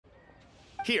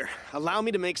Here, allow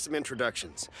me to make some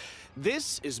introductions.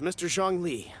 This is Mr.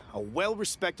 Zhongli, a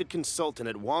well-respected consultant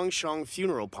at Wangshang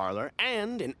Funeral Parlor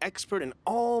and an expert in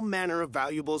all manner of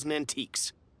valuables and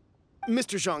antiques.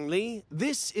 Mr. Zhongli,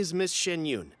 this is Miss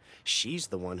XIANYUN. She's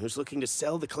the one who's looking to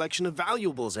sell the collection of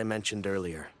valuables I mentioned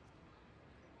earlier.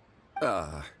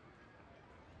 Huh.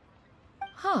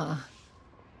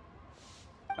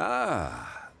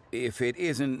 If it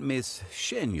isn't Miss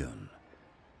XIANYUN.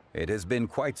 It has been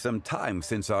quite some time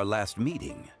since our last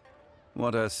meeting.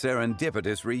 What a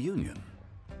serendipitous reunion.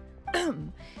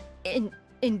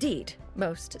 Indeed,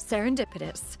 most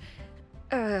serendipitous.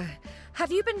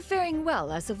 Have you been faring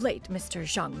well as of late, Mr.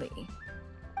 Zhongli?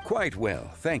 Quite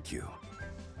well, thank you.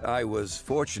 I was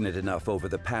fortunate enough over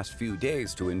the past few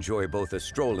days to enjoy both a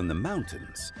stroll in the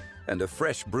mountains and a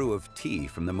fresh brew of tea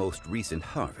from the most recent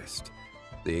harvest.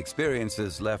 The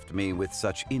experiences left me with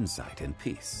such insight and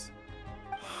peace.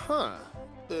 Huh.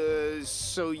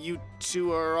 So you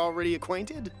two are already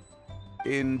acquainted?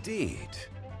 Indeed.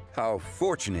 How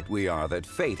fortunate we are that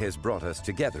fate has brought us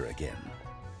together again.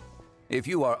 If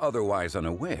you are otherwise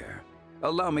unaware,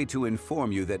 allow me to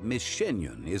inform you that Miss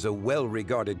XIANYUN is a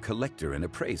well-regarded collector and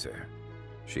appraiser.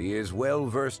 She is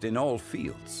well-versed in all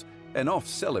fields, and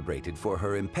oft-celebrated for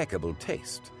her impeccable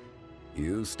taste.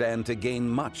 You stand to gain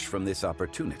much from this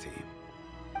opportunity.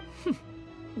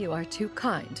 You are too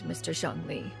kind, Mr.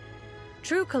 Zhongli.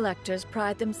 True collectors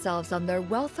pride themselves on their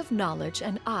wealth of knowledge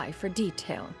and eye for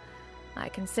detail. I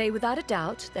can say without a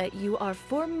doubt that you are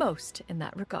foremost in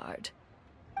that regard.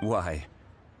 Why,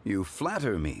 you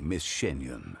flatter me, Miss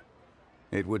XIANYUN.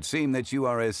 It would seem that you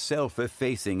are as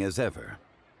self-effacing as ever.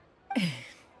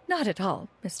 Not at all,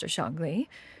 Mr. Zhongli.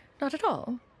 Not at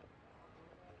all.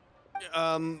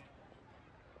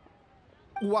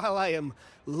 While I am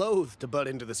loath to butt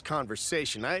into this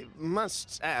conversation, I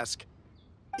must ask,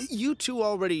 you two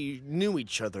already knew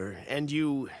each other, and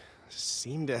you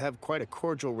seem to have quite a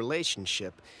cordial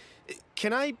relationship.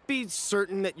 Can I be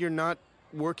certain that you're not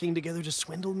working together to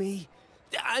swindle me?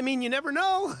 I mean, you never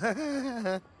know.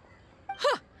 Huh!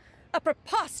 A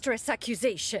preposterous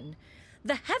accusation.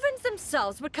 The heavens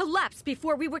themselves would collapse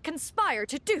before we would conspire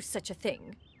to do such a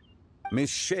thing.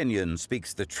 Miss XIANYUN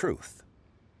speaks the truth.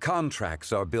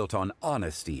 Contracts are built on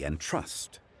honesty and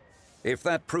trust. If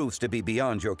that proves to be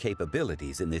beyond your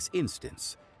capabilities in this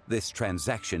instance, this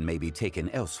transaction may be taken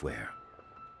elsewhere.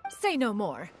 Say no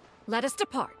more. Let us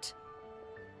depart.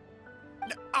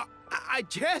 I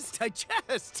jest.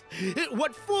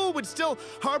 What fool would still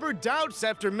harbor doubts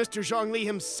after Mr. Zhongli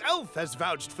himself has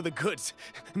vouched for the goods?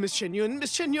 Miss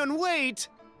XIANYUN, wait!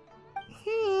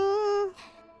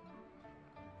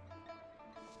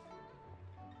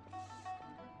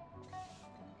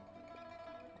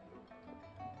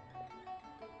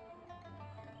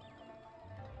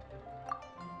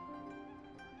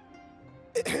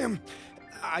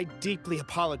 I deeply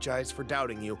apologize for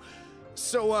doubting you.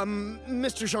 So,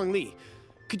 Mr. Zhongli,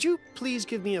 could you please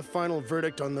give me a final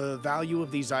verdict on the value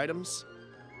of these items?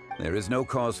 There is no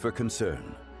cause for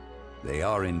concern. They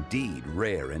are indeed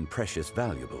rare and precious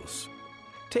valuables.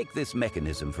 Take this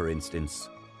mechanism, for instance.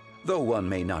 Though one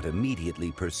may not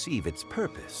immediately perceive its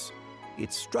purpose,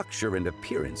 its structure and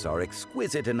appearance are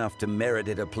exquisite enough to merit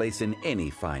it a place in any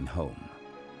fine home.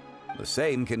 The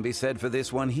same can be said for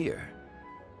this one here.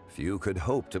 Few could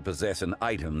hope to possess an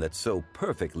item that so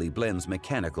perfectly blends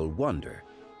mechanical wonder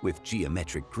with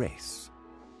geometric grace.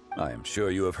 I am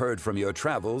sure you have heard from your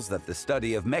travels that the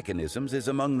study of mechanisms is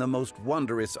among the most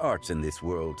wondrous arts in this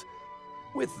world.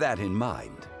 With that in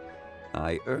mind,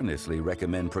 I earnestly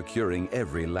recommend procuring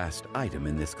every last item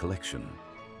in this collection.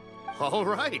 All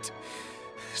right.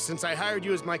 Since I hired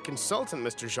you as my consultant,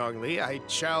 Mr. Zhongli, I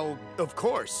shall, of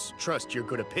course, trust your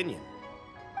good opinion.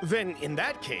 Then, in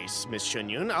that case, Miss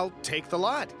XIANYUN, I'll take the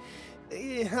lot.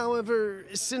 However,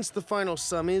 since the final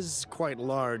sum is quite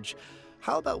large,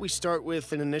 how about we start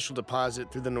with an initial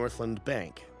deposit through the Northland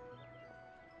Bank?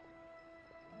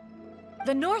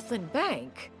 The Northland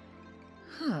Bank?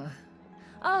 Huh.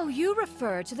 Oh, you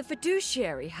refer to the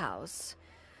fiduciary house.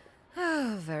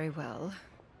 Oh, very well.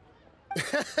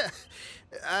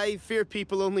 I fear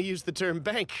people only use the term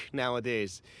bank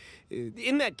nowadays.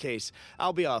 In that case,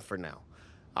 I'll be off for now.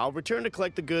 I'll return to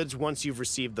collect the goods once you've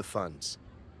received the funds.